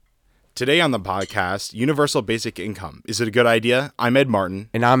Today on the podcast, universal basic income. Is it a good idea? I'm Ed Martin.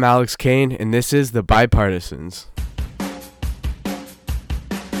 And I'm Alex Kane, and this is the Bipartisans.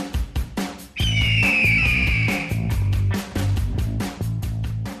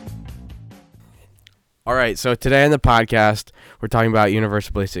 All right, so today on the podcast, we're talking about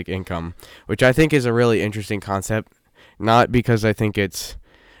universal basic income, which I think is a really interesting concept, not because I think it's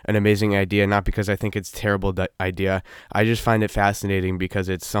an amazing idea, not because I think it's a terrible idea. I just find it fascinating because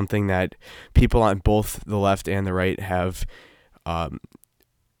it's something that people on both the left and the right have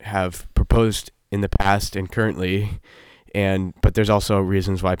proposed in the past and currently, but there's also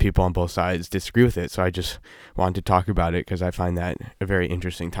reasons why people on both sides disagree with it. So I just wanted to talk about it because I find that a very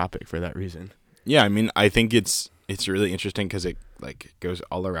interesting topic for that reason. Yeah, I mean, I think it's really interesting because it goes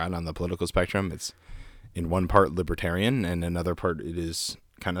all around on the political spectrum. It's in one part libertarian and another part it is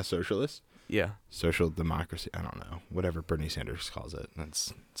kind of socialist. Yeah. Social democracy. I don't know. Whatever Bernie Sanders calls it.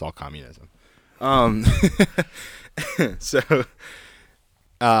 It's all communism. So,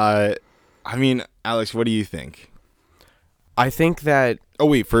 I mean, Alex, what do you think? I think that... Oh,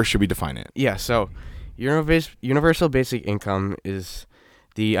 wait. First, should we define it? Yeah. So, universal basic income is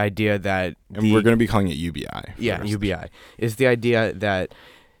the idea that... And we're going to be calling it UBI. Yeah, UBI. Is the idea that...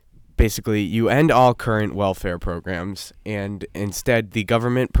 Basically, you end all current welfare programs, and instead, the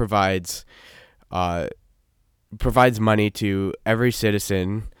government provides money to every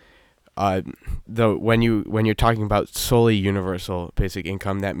citizen. When you're talking about solely universal basic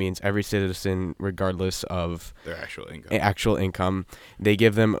income, that means every citizen, regardless of their actual income, they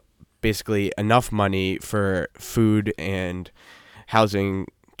give them basically enough money for food and housing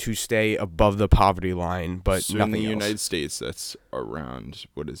to stay above the poverty line, but so nothing else. In the United States, that's around,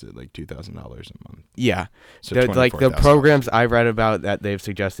 what is it, like $2,000 a month? Yeah. So the programs I read about that they've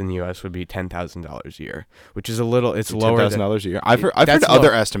suggested in the U.S. would be $10,000 a year, which is lower. $10,000 a year. I've heard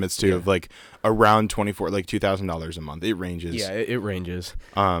other estimates too of like around $2,000 a month. It ranges. Yeah, it ranges.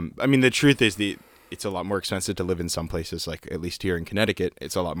 I mean, the truth is it's a lot more expensive to live in some places, like at least here in Connecticut,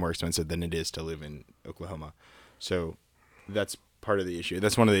 it's a lot more expensive than it is to live in Oklahoma. So that's part of the issue.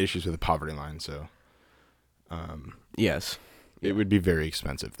 That's one of the issues with the poverty line. So, yes, it would be very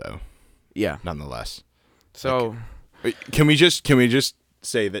expensive though. Yeah, nonetheless. So, can we just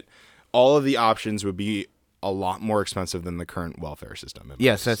say that all of the options would be a lot more expensive than the current welfare system?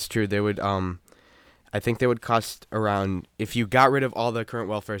 Yes, that's true. They would. I think they would cost around, if you got rid of all the current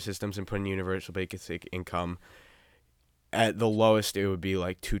welfare systems and put in universal basic income. At the lowest, it would be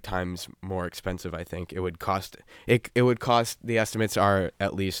like 2 times more expensive. I think it would cost. It would cost. The estimates are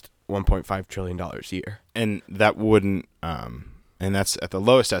at least $1.5 trillion a year. And that wouldn't. And that's at the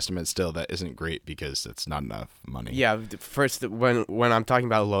lowest estimate. Still, that isn't great because it's not enough money. Yeah. First, when I'm talking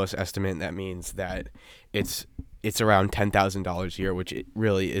about the lowest estimate, that means that it's around $10,000 a year, which it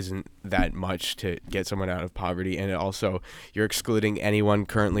really isn't that much to get someone out of poverty. And also, you're excluding anyone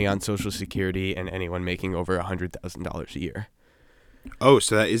currently on Social Security and anyone making over $100,000 a year. Oh,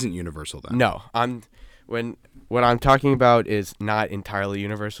 so that isn't universal then? No, what I'm talking about is not entirely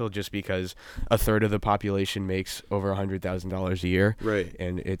universal, just because a third of the population makes over $100,000 a year, right?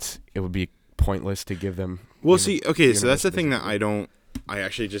 And it would be pointless to give them. Well, okay, so that's the thing that I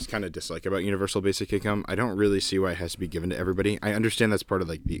actually just kind of dislike about universal basic income. I don't really see why it has to be given to everybody. I understand that's part of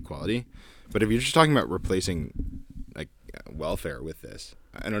like the equality, but if you're just talking about replacing welfare with this,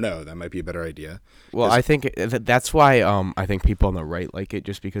 I don't know, that might be a better idea. Well, I think that's why I think people on the right like it,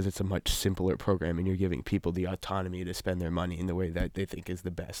 just because it's a much simpler program and you're giving people the autonomy to spend their money in the way that they think is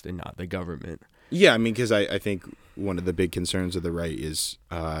the best and not the government. Yeah, I mean, because I think one of the big concerns of the right is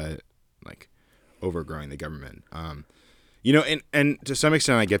overgrowing the government. And to some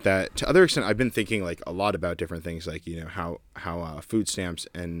extent I get that. To other extent, I've been thinking like a lot about different things, like how food stamps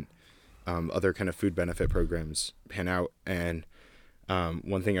and other kind of food benefit programs pan out. And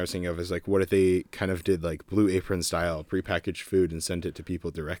one thing I was thinking of is like, what if they kind of did like Blue Apron style prepackaged food and sent it to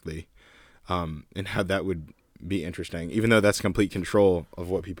people directly, and how that would be interesting. Even though that's complete control of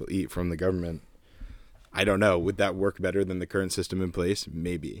what people eat from the government, I don't know. Would that work better than the current system in place?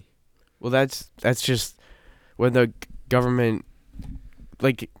 Maybe. Well, that's just when the government,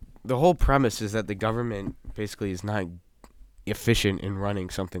 like, the whole premise is that the government basically is not efficient in running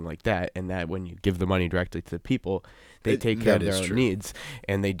something like that, and that when you give the money directly to the people, they take care of their own needs,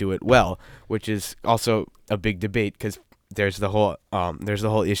 and they do it well, which is also a big debate because there's the whole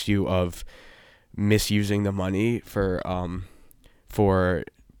issue of misusing the money for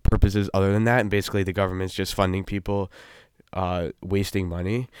purposes other than that, and basically the government's just funding people wasting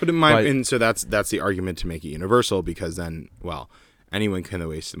money. And so that's the argument to make it universal, because then, well, anyone can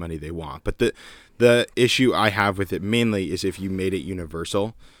waste the money they want. But the issue I have with it mainly is if you made it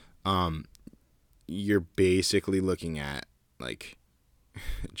universal, you're basically looking at like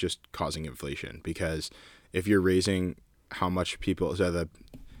just causing inflation, because if you're raising how much people, so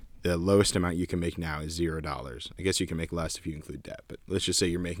the lowest amount you can make now is $0. I guess you can make less if you include debt, but let's just say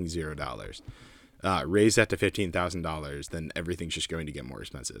you're making $0. Raise that to $15,000, then everything's just going to get more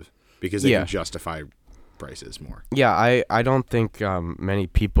expensive because they can justify prices more. Yeah, I don't think many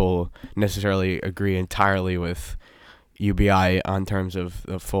people necessarily agree entirely with UBI on terms of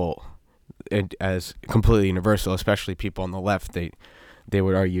the full as completely universal, especially people on the left. They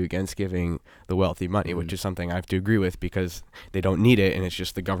would argue against giving the wealthy money, which is something I have to agree with because they don't need it, and it's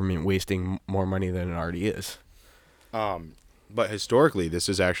just the government wasting more money than it already is. But historically, this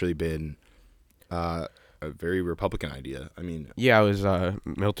has actually been a very Republican idea. I mean, yeah, it was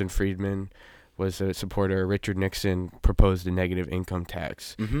Milton Friedman was a supporter. Richard Nixon proposed a negative income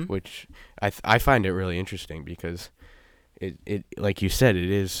tax, which I find it really interesting because it like you said,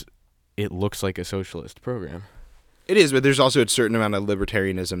 it looks like a socialist program. It is, but there's also a certain amount of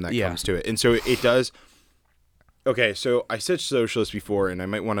libertarianism that comes to it. And so it does. Okay, so I said socialist before, and I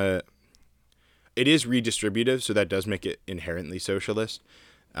might want to. It is redistributive, so that does make it inherently socialist.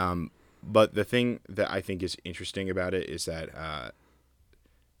 But the thing that I think is interesting about it is that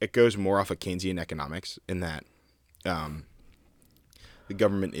it goes more off of Keynesian economics in that the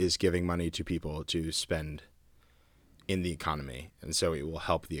government is giving money to people to spend in the economy, and so it will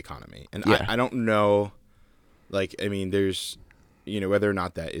help the economy. And I don't know. Like, I mean, there's, whether or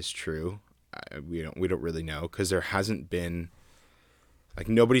not that is true, we don't really know, because there hasn't been, like,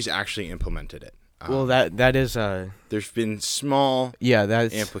 nobody's actually implemented it. Well, that is there's been small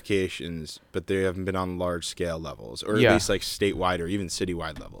implications, but they haven't been on large scale levels, or at least like statewide or even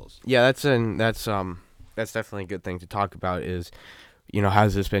citywide levels. Yeah, that's definitely a good thing to talk about. Is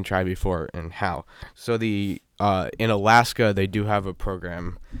has this been tried before and how? So in Alaska they do have a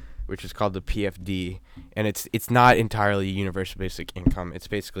program which is called the PFD, and it's not entirely universal basic income. It's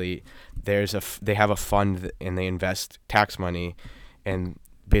basically they have a fund and they invest tax money, and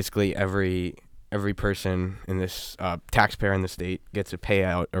basically every person in this taxpayer in the state gets a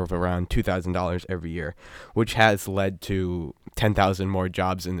payout of around $2,000 every year, which has led to 10,000 more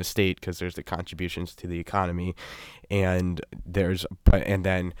jobs in the state because there's the contributions to the economy, and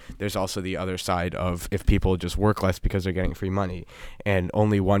then there's also the other side of if people just work less because they're getting free money, and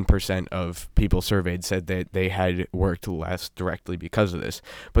only 1% of people surveyed said that they had worked less directly because of this.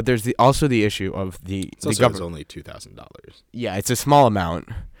 But there's also the issue of the government. It's only $2,000. Yeah, it's a small amount.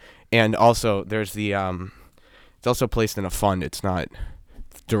 And also, there's it's also placed in a fund. It's not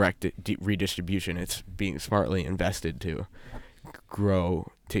direct redistribution. It's being smartly invested to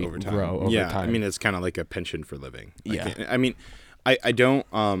grow over time. Yeah, I mean, it's kind of like a pension for living. I mean, I don't.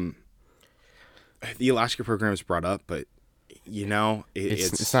 The Alaska program is brought up, but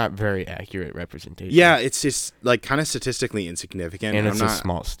it's not very accurate representation. Yeah, it's just like kind of statistically insignificant, and it's a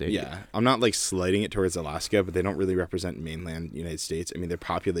small state. Yeah, I'm not like slighting it towards Alaska, but they don't really represent mainland United States. I mean, their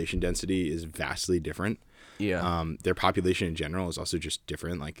population density is vastly different. Yeah. Their population in general is also just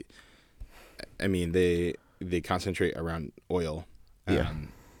different. Like, I mean, they concentrate around oil, and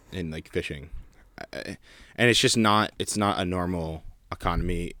like fishing, and it's just not. It's not a normal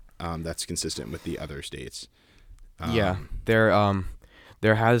economy that's consistent with the other states.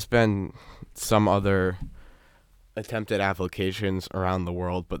 There has been some other attempted applications around the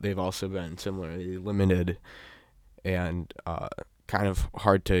world, but they've also been similarly limited and kind of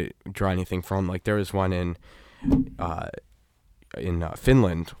hard to draw anything from. Like there was one in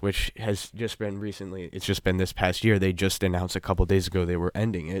Finland, which has just been recently. It's just been this past year. They just announced a couple days ago they were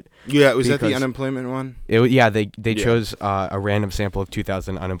ending it. Yeah, was that the unemployment one? They chose a random sample of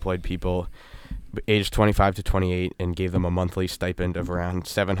 2,000 unemployed people, aged 25 to 28, and gave them a monthly stipend of around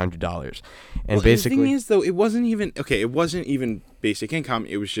 $700. And basically, the thing is, though, it wasn't even basic income.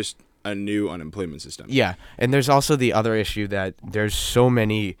 It was just a new unemployment system. Yeah, and there's also the other issue that there's so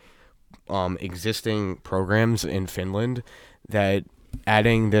many existing programs in Finland that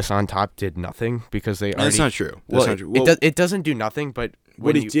adding this on top did nothing because they already. That's not true. It doesn't do nothing, but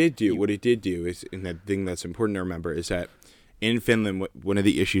what it did do is, and the thing that's important to remember is that in Finland, one of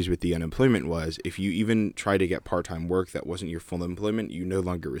the issues with the unemployment was if you even try to get part-time work that wasn't your full employment, you no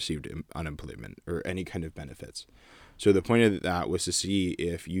longer received unemployment or any kind of benefits. So the point of that was to see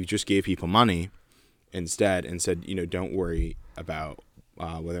if you just gave people money instead and said, don't worry about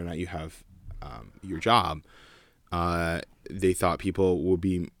whether or not you have your job. They thought people would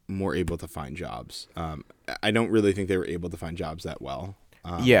be more able to find jobs. I don't really think they were able to find jobs that well.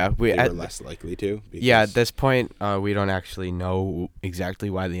 They were less likely to. At this point, we don't actually know exactly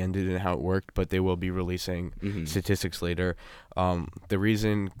why they ended and how it worked, but they will be releasing statistics later. The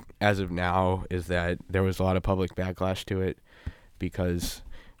reason as of now is that there was a lot of public backlash to it because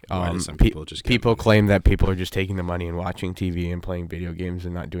Why do some people just get people money? claim that people are just taking the money and watching TV and playing video games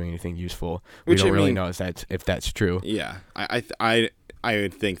and not doing anything useful. We Which, don't I really mean- know if that's true. Yeah, I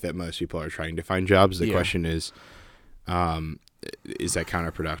would think that most people are trying to find jobs. The Yeah. question is that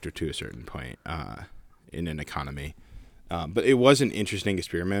counterproductive to a certain point in an economy? But it was an interesting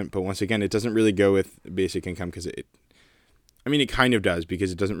experiment. But once again, it doesn't really go with basic income because it kind of does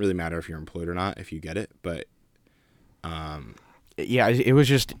because it doesn't really matter if you're employed or not if you get it. But Yeah, it was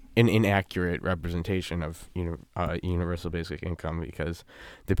just an inaccurate representation of universal basic income because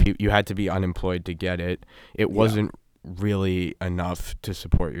you had to be unemployed to get it. It wasn't really enough to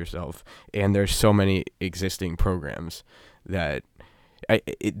support yourself, and there's so many existing programs that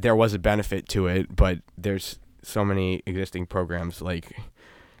there was a benefit to it, but there's so many existing programs like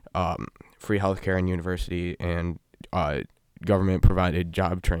free healthcare in university and government provided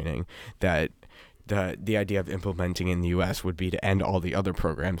job training that the idea of implementing in the U.S. would be to end all the other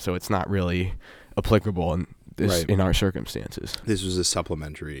programs, so it's not really applicable in our circumstances. this was a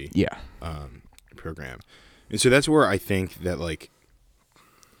supplementary Yeah. program. And so that's where I think that, like,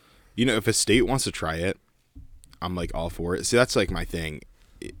 if a state wants to try it, I'm, like, all for it. So that's, like, my thing.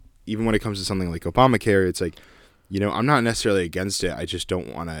 Even when it comes to something like Obamacare, it's like, I'm not necessarily against it. I just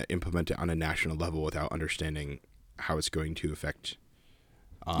don't want to implement it on a national level without understanding how it's going to affect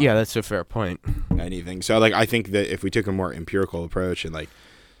Yeah, that's a fair point. anything. So, like, I think that if we took a more empirical approach and, like,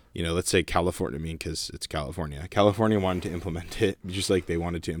 let's say California, because it's California. California wanted to implement it just like they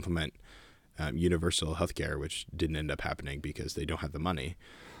wanted to implement universal healthcare, which didn't end up happening because they don't have the money.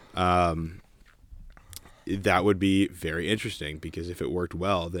 That would be very interesting because if it worked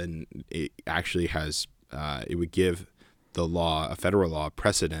well, then it actually has it would give the law, a federal law,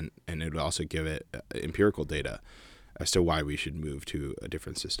 precedent, and it would also give it empirical data as to why we should move to a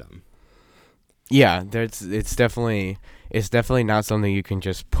different system. Yeah, it's definitely not something you can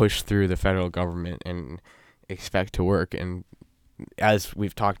just push through the federal government and expect to work. And as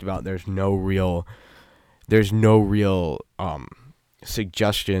we've talked about, there's no real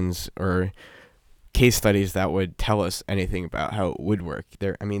suggestions or case studies that would tell us anything about how it would work.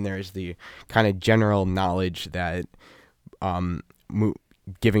 There's the kind of general knowledge that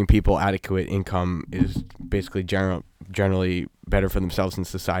giving people adequate income is basically generally better for themselves in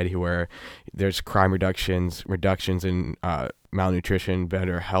society, where there's crime reductions in malnutrition,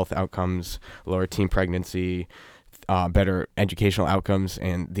 better health outcomes, lower teen pregnancy, better educational outcomes,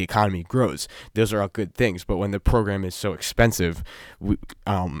 and the economy grows. Those are all good things, but when the program is so expensive,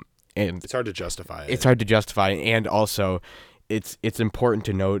 and it's hard to justify it. It's hard to justify, and also it's important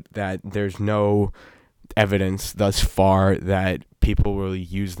to note that there's no evidence thus far that people will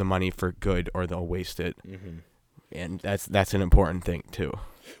use the money for good or they'll waste it. Mm-hmm. And that's an important thing too.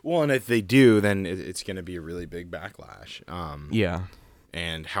 Well, and if they do, then it's going to be a really big backlash. Yeah.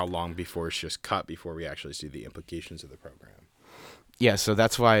 And how long before it's just cut before we actually see the implications of the program? Yeah, so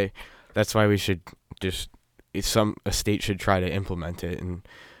that's why we should just a state should try to implement it, and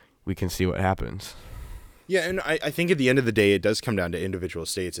we can see what happens. Yeah, and I think at the end of the day, it does come down to individual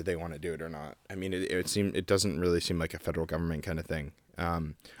states if they want to do it or not. I mean, it doesn't really seem like a federal government kind of thing. I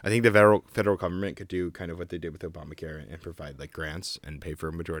think the federal government could do kind of what they did with Obamacare and provide like grants and pay for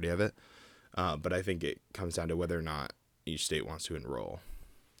a majority of it. But I think it comes down to whether or not each state wants to enroll.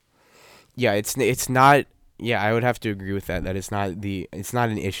 Yeah, it's not. Yeah, I would have to agree with that. That it's not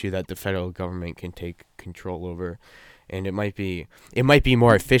an issue that the federal government can take control over, and it might be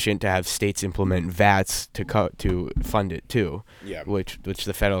more efficient to have states implement VATs to fund it too. Yeah. Which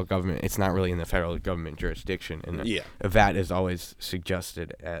the federal government, it's not really in the federal government jurisdiction, and a VAT is always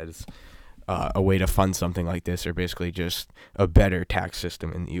suggested as a way to fund something like this, or basically just a better tax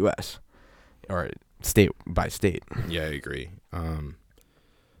system in the U.S. or state by state. Yeah, I agree.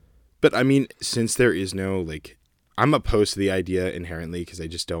 But I mean, since there is no I'm opposed to the idea inherently because I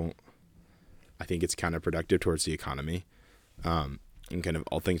think it's counterproductive towards the economy, and kind of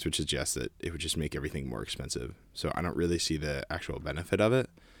all things would suggest that it would just make everything more expensive. So I don't really see the actual benefit of it,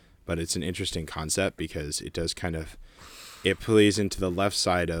 but it's an interesting concept because it does it plays into the left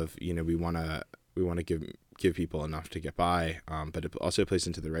side of, we want to give people enough to get by, but it also plays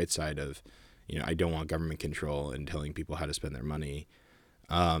into the right side of, I don't want government control and telling people how to spend their money.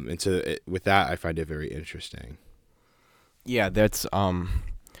 And so with that, I find it very interesting. Yeah, that's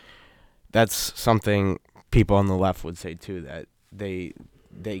something people on the left would say too, that they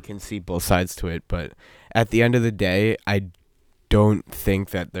can see both sides to it, but at the end of the day, I don't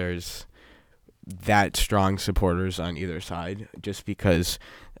think that there's that strong supporters on either side, just because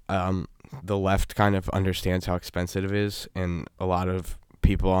the left kind of understands how expensive it is, and a lot of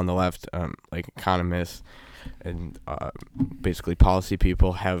people on the left, like economists and basically policy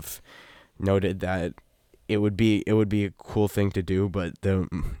people, have noted that it would be a cool thing to do, but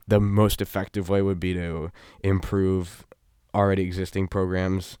the most effective way would be to improve already existing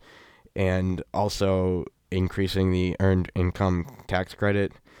programs and also increasing the earned income tax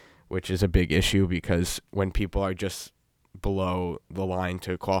credit, which is a big issue because when people are just below the line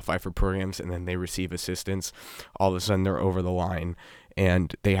to qualify for programs and then they receive assistance, all of a sudden they're over the line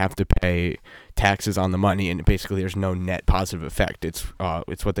and they have to pay taxes on the money, and basically there's no net positive effect. It's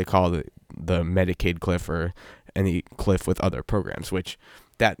what they call the Medicaid cliff, or any cliff with other programs, which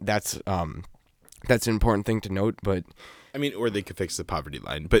that's an important thing to note. But I mean, or they could fix the poverty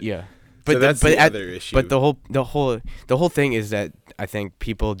line, but yeah. But so that's the other issue. But the whole thing is that I think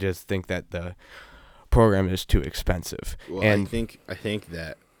people just think that the program is too expensive. Well, and I think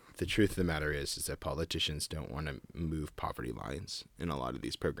that the truth of the matter is that politicians don't want to move poverty lines in a lot of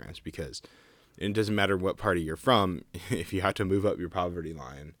these programs, because it doesn't matter what party you're from. If you have to move up your poverty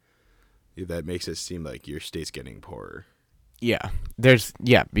line, that makes it seem like your state's getting poorer.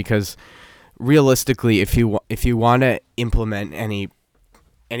 Because realistically, if you want to implement any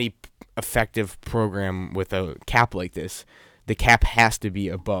effective program with a cap like this, the cap has to be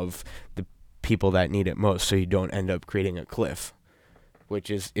above the people that need it most, so you don't end up creating a cliff, which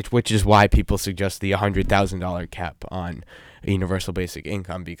is why people suggest the $100,000 cap on a universal basic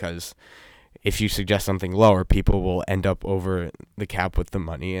income, because if you suggest something lower, people will end up over the cap with the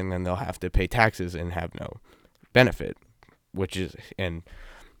money, and then they'll have to pay taxes and have no benefit, and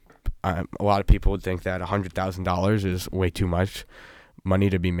a lot of people would think that $100,000 is way too much money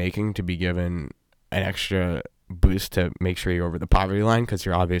to be making, to be given an extra boost to make sure you're over the poverty line, because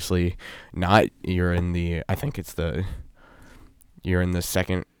you're obviously not. You're in the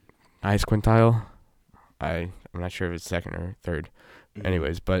second highest quintile. I'm not sure if it's second or third. Mm-hmm.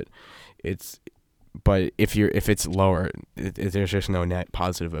 Anyways, but if it's lower, there's just no net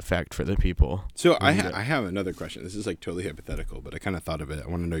positive effect for the people. So I have another question. This is like totally hypothetical, but I kind of thought of it. I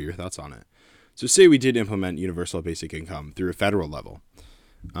want to know your thoughts on it. So say we did implement universal basic income through a federal level.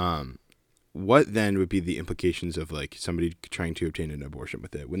 What then would be the implications of like somebody trying to obtain an abortion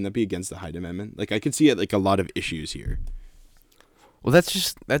with it? Wouldn't that be against the Hyde Amendment? Like I could see it like a lot of issues here. Well, that's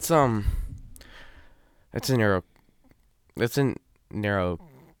a narrow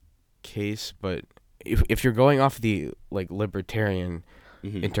case, but if you're going off the like libertarian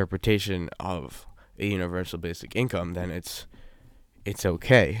interpretation of a universal basic income, then it's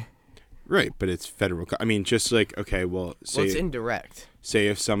okay. Right, but it's federal. I mean, just like, okay, well, it's indirect. Say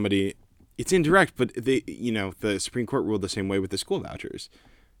if somebody, it's indirect, but the Supreme Court ruled the same way with the school vouchers,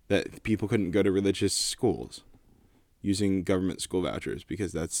 that people couldn't go to religious schools using government school vouchers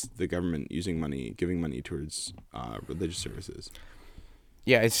because that's the government giving money towards religious services.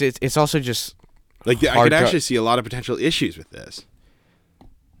 Yeah, it's also just like I could actually see a lot of potential issues with this.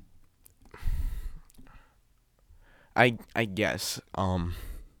 I guess.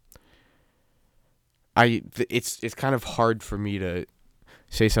 It's kind of hard for me to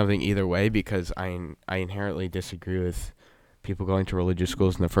say something either way, because I inherently disagree with people going to religious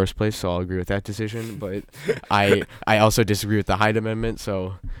schools in the first place, so I'll agree with that decision. But I also disagree with the Hyde Amendment,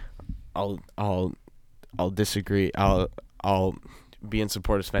 so I'll disagree. I'll be in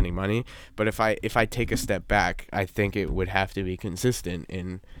support of spending money. But if I take a step back, I think it would have to be consistent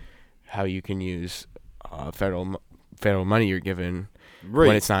in how you can use federal money you're given. Right.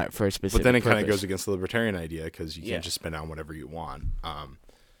 When it's not for a specific But then it kind of goes against the libertarian idea, because you can't just spend on whatever you want.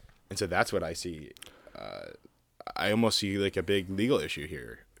 And so that's what I see. I almost see like a big legal issue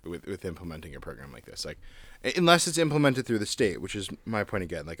here with implementing a program like this. Like, unless it's implemented through the state, which is my point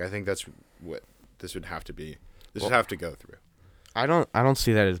again. Like, I think that's what this would have to be. This would have to go through. I don't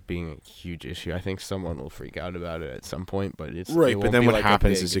see that as being a huge issue. I think someone will freak out about it at some point, but it's right. But then what like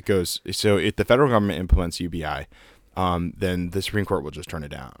happens is it goes. So if the federal government implements UBI, then the Supreme Court will just turn it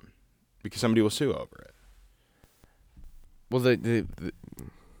down because somebody will sue over it. Well,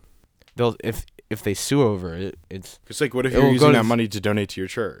 they'll if they sue over it, it's like, what if you're using that money to donate to your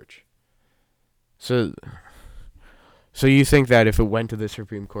church? So you think that if it went to the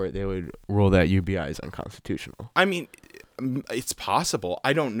Supreme Court, they would rule that UBI is unconstitutional? I mean, it's possible.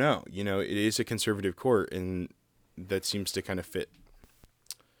 I don't know. It is a conservative court, and that seems to kind of fit.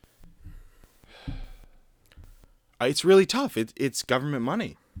 It's really tough. It's government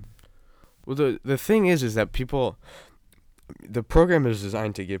money. Well, the thing is that the program is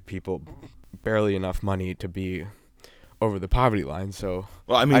designed to give people barely enough money to be over the poverty line. So,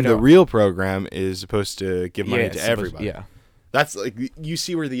 well, I mean, the real program is supposed to give money to everybody. Yeah, that's like, you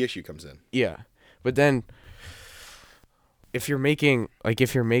see where the issue comes in. Yeah, but then if you're making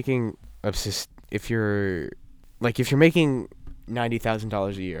if you're making $90,000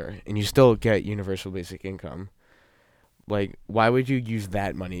 a year and you still get universal basic income, like, why would you use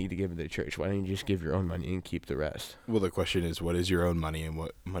that money to give to the church? Why don't you just give your own money and keep the rest? Well, the question is, what is your own money and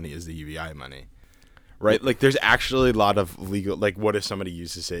what money is the UBI money? Right? Like, there's actually a lot of legal, like, what if somebody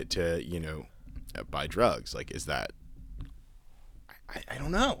uses it to, buy drugs? Like, is that, I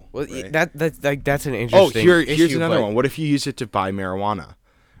don't know. Well, right? that's an interesting here's issue, another one. What if you use it to buy marijuana?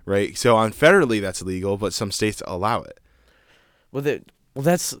 Right? So on federally, that's legal, but some states allow it. Well,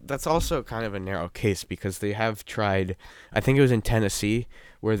 that's also kind of a narrow case because they have tried. I think it was in Tennessee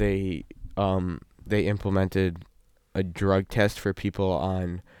where they implemented a drug test for people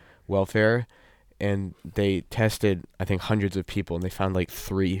on welfare, and they tested, I think, hundreds of people, and they found like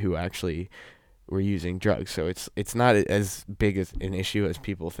 3 who actually were using drugs. So it's not as big as an issue as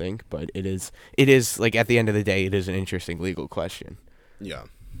people think, but it is like, at the end of the day, it is an interesting legal question. Yeah.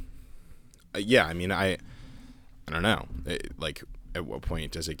 Yeah. I mean, I don't know. Like, at what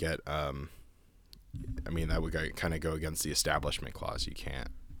point does it get? I mean, that would kind of go against the Establishment Clause. You can't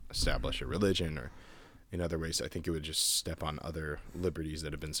establish a religion, or in other ways, I think it would just step on other liberties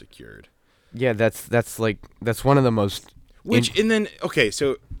that have been secured. Yeah, that's one of the most. And then, okay,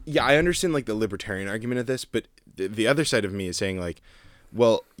 so yeah, I understand like the libertarian argument of this, but the other side of me is saying like,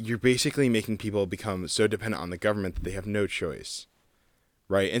 well, you're basically making people become so dependent on the government that they have no choice,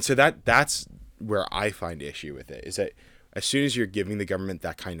 right? And so that's where I find issue with it, is that as soon as you're giving the government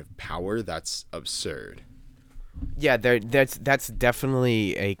that kind of power, that's absurd. Yeah, that's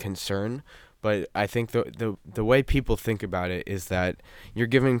definitely a concern, but I think the way people think about it is that you're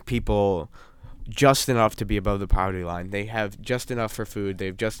giving people just enough to be above the poverty line. They have just enough for food, they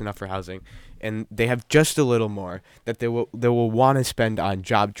have just enough for housing, and they have just a little more that they will want to spend on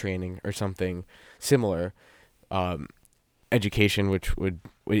job training or something similar, education, which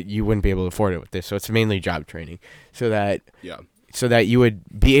you wouldn't be able to afford it with this. So it's mainly job training, so that you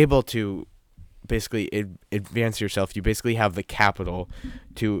would be able to basically advance yourself. You basically have the capital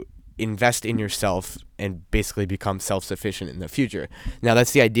to invest in yourself and basically become self-sufficient in the future. Now,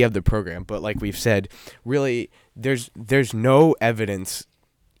 that's the idea of the program, but like we've said, really there's no evidence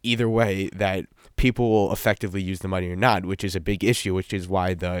either way that people will effectively use the money or not, which is a big issue, which is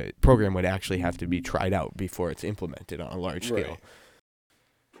why the program would actually have to be tried out before it's implemented on a large scale. Right.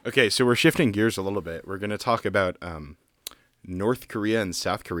 Okay, so we're shifting gears a little bit. We're going to talk about North Korea and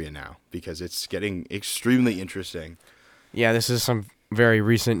South Korea now, because it's getting extremely interesting. Yeah, this is some very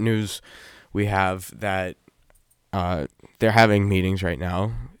recent news. We have that they're having meetings right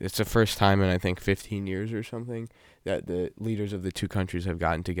now. It's the first time in, I think, 15 years or something that the leaders of the two countries have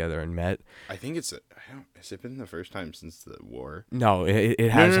gotten together and met. I think has it been the first time since the war? No, it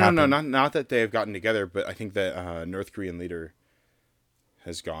has happened. No, not that they have gotten together, but I think that North Korean leader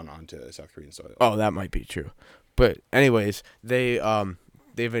has gone on to South Korean soil. Oh, that might be true. But anyways, they've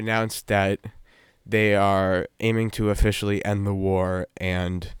announced that they are aiming to officially end the war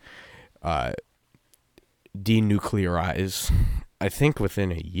and denuclearize, I think,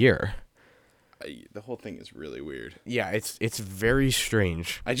 within a year. The whole thing is really weird. Yeah, it's very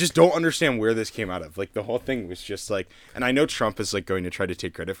strange. I just don't understand where this came out of. Like, the whole thing was just like, and I know Trump is like going to try to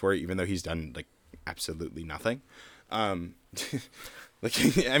take credit for it, even though he's done like absolutely nothing.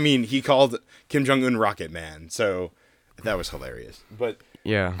 Like, I mean, he called Kim Jong-un Rocket Man, so that was hilarious. But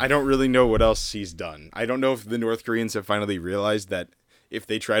yeah, I don't really know what else he's done. I don't know if the North Koreans have finally realized that if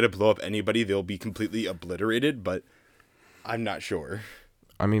they try to blow up anybody, they'll be completely obliterated, but I'm not sure.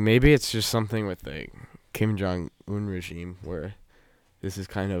 I mean, maybe it's just something with the Kim Jong-un regime where this is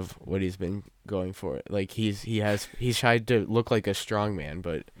kind of what he's been going for. Like, he's tried to look like a strong man,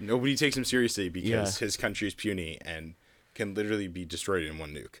 but nobody takes him seriously because his country is puny and can literally be destroyed in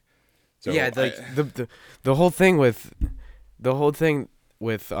one nuke. So yeah, like the whole thing with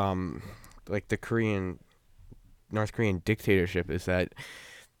like the North Korean dictatorship is that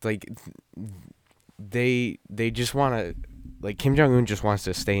like they just want to, like, Kim Jong-un just wants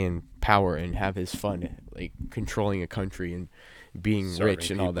to stay in power and have his fun, like controlling a country and being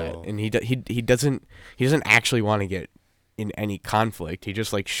rich and all that. And he doesn't actually want to get in any conflict. He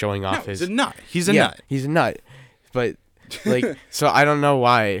just like showing off his. He's a nut. He's a nut. But like, so I don't know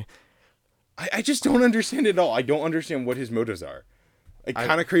why. I just don't understand it at all. I don't understand what his motives are. It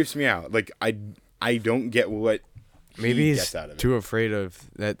kind of creeps me out. Like, I don't get what maybe he he's gets out of it. Too afraid of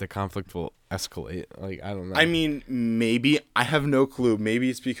that the conflict will escalate. Like, I don't know. I mean, maybe. I have no clue. Maybe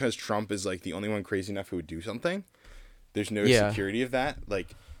it's because Trump is like the only one crazy enough who would do something. There's no security of that.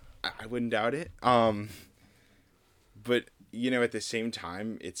 Like, I wouldn't doubt it. But, you know, at the same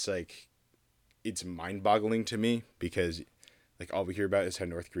time, it's like, it's mind-boggling to me because like all we hear about is how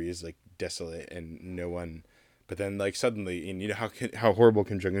North Korea is like desolate and no one. But then like suddenly, and you know how horrible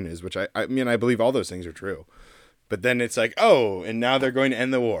Kim Jong Un is, which I mean I believe all those things are true. But then it's like, oh, and now they're going to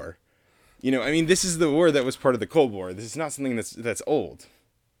end the war. You know, I mean, this is the war that was part of the Cold War. This is not something that's old.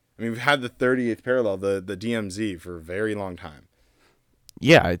 I mean, we've had the 30th parallel, the DMZ, for a very long time.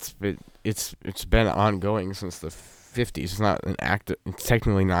 Yeah, it's been ongoing since the 50s. It's not an active. It's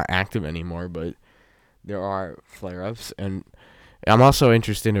technically not active anymore, but there are flare-ups, and I'm also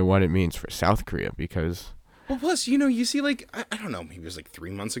interested in what it means for South Korea because. Well, plus, you know, you see, like, I don't know, maybe it was like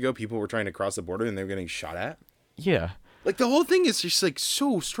 3 months ago, people were trying to cross the border and they were getting shot at. Yeah. Like, the whole thing is just, like,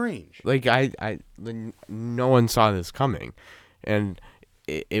 so strange. Like, no one saw this coming. And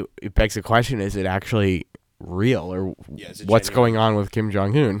it begs the question, is it actually real? Or what's going on with Kim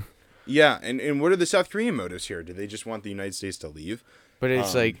Jong-un? Yeah, and what are the South Korean motives here? Do they just want the United States to leave? But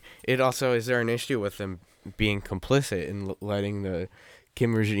it's like, it also, is there an issue with them being complicit in letting the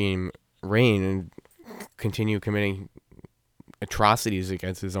Kim regime reign and continue committing atrocities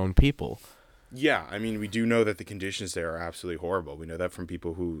against his own people? Yeah, I mean, we do know that the conditions there are absolutely horrible. We know that from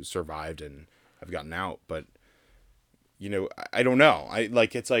people who survived and have gotten out. But, you know, I don't know.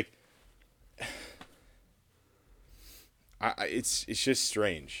 It's just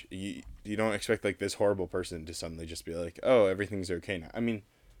strange. You don't expect like this horrible person to suddenly just be like, oh, everything's okay now. I mean,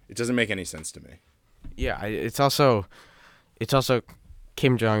 it doesn't make any sense to me. Yeah, it's also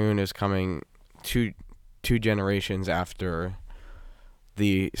Kim Jong Un is coming two generations after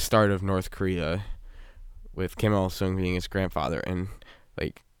the start of North Korea, with Kim Il Sung being his grandfather, and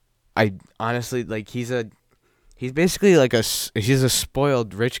like, I honestly like he's basically like he's a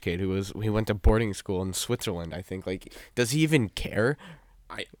spoiled rich kid he went to boarding school in Switzerland. I think, like, does he even care?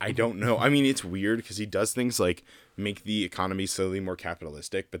 I don't know. I mean, it's weird because he does things like make the economy slowly more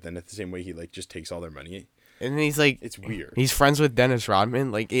capitalistic, but then at the same way he like just takes all their money. And he's like, it's weird. He's friends with Dennis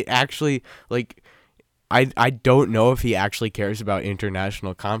Rodman. Like, it actually, like, I don't know if he actually cares about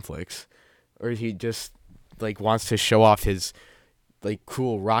international conflicts, or he just like wants to show off his like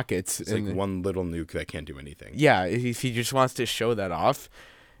cool rockets. It's like one little nuke that can't do anything. Yeah, if he just wants to show that off,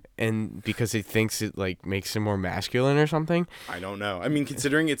 and because he thinks it like makes him more masculine or something. I don't know. I mean,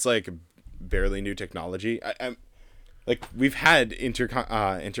 considering it's like barely new technology, I'm like, we've had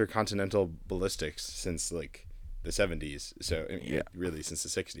intercontinental ballistics since like the 70s. So yeah, really since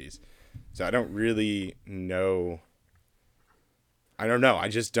the 60s. So I don't really know. I don't know. I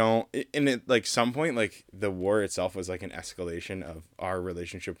just don't. And at like some point, like the war itself was like an escalation of our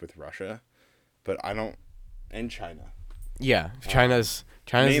relationship with Russia, but I don't. And China. Yeah, China's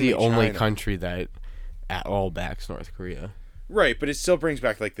the only country that at all backs North Korea. Right, but it still brings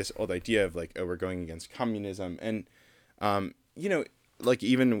back like this old idea of like, oh, we're going against communism, and you know, like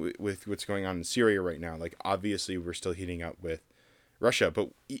even with what's going on in Syria right now, like obviously we're still heating up with Russia, but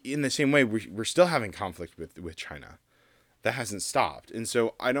in the same way, we're still having conflict with China. That hasn't stopped, and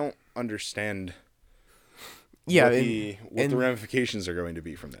so I don't understand. Yeah, what the ramifications are going to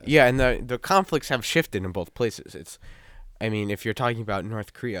be from this. Yeah, and the conflicts have shifted in both places. I mean, if you're talking about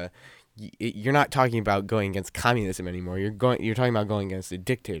North Korea, you're not talking about going against communism anymore. You're talking about going against a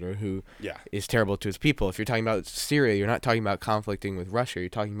dictator who is terrible to his people. If you're talking about Syria, you're not talking about conflicting with Russia. You're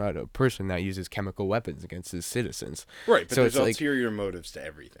talking about a person that uses chemical weapons against his citizens. Right, but so there's ulterior motives to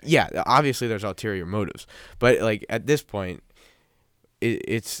everything. Yeah, obviously there's ulterior motives. But like at this point,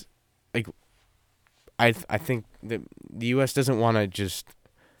 it's like I think that the U.S. doesn't want to just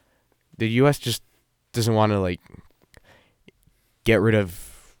doesn't want to like get rid of.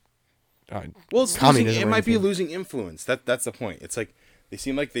 Well, it might be losing influence. That's the point. It's like they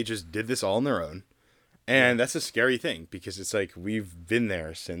seem like they just did this all on their own, and that's a scary thing because it's like we've been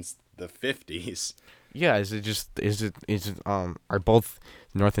there since the 50s. Yeah, are both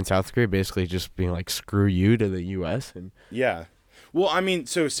North and South Korea basically just being like screw you to the U.S. and yeah, well, I mean,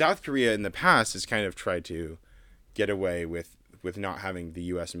 so South Korea in the past has kind of tried to get away with not having the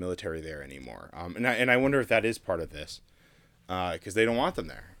U.S. military there anymore, and I wonder if that is part of this, because they don't want them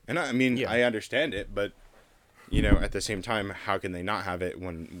there. And I mean, I understand it, but, you know, at the same time, how can they not have it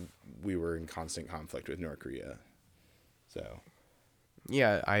when we were in constant conflict with North Korea? So.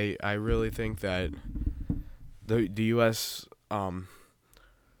 Yeah, I really think that the U.S., from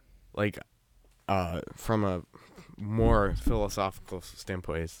a more philosophical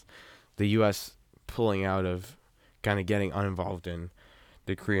standpoint, the U.S. pulling out of kind of getting uninvolved in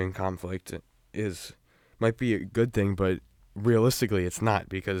the Korean conflict might be a good thing, but realistically it's not,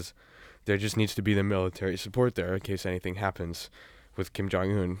 because there just needs to be the military support there in case anything happens with Kim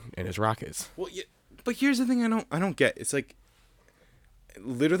Jong-un and his rockets. Well, yeah, but here's the thing I don't get. It's like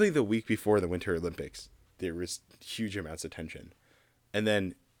literally the week before the Winter Olympics, there was huge amounts of tension. And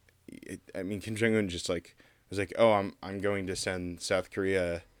then, Kim Jong-un just like was like, oh, I'm going to send South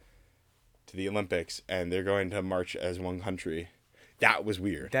Korea to the Olympics, and they're going to march as one country. That was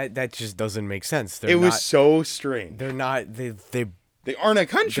weird. That just doesn't make sense. It was so strange. They're not. They aren't a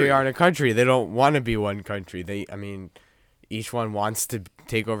country. They aren't a country. They don't want to be one country. Each one wants to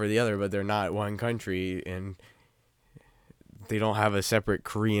take over the other, but they're not one country, and they don't have a separate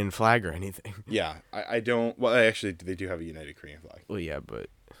Korean flag or anything. Yeah, I don't. Well, actually, they do have a united Korean flag. Well, yeah, but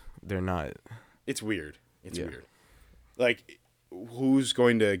they're not. It's weird. It's weird. Like, who's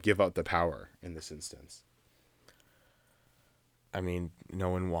going to give up the power in this instance? No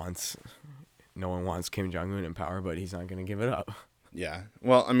one wants Kim Jong-un in power, but he's not going to give it up. Yeah.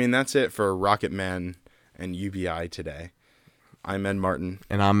 Well, that's it for Rocket Man and UBI today. I'm Ed Martin.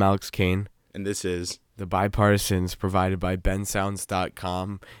 And I'm Alex Kane. And this is The Bipartisans, provided by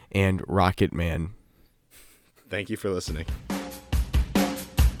bensounds.com and Rocket Man. Thank you for listening.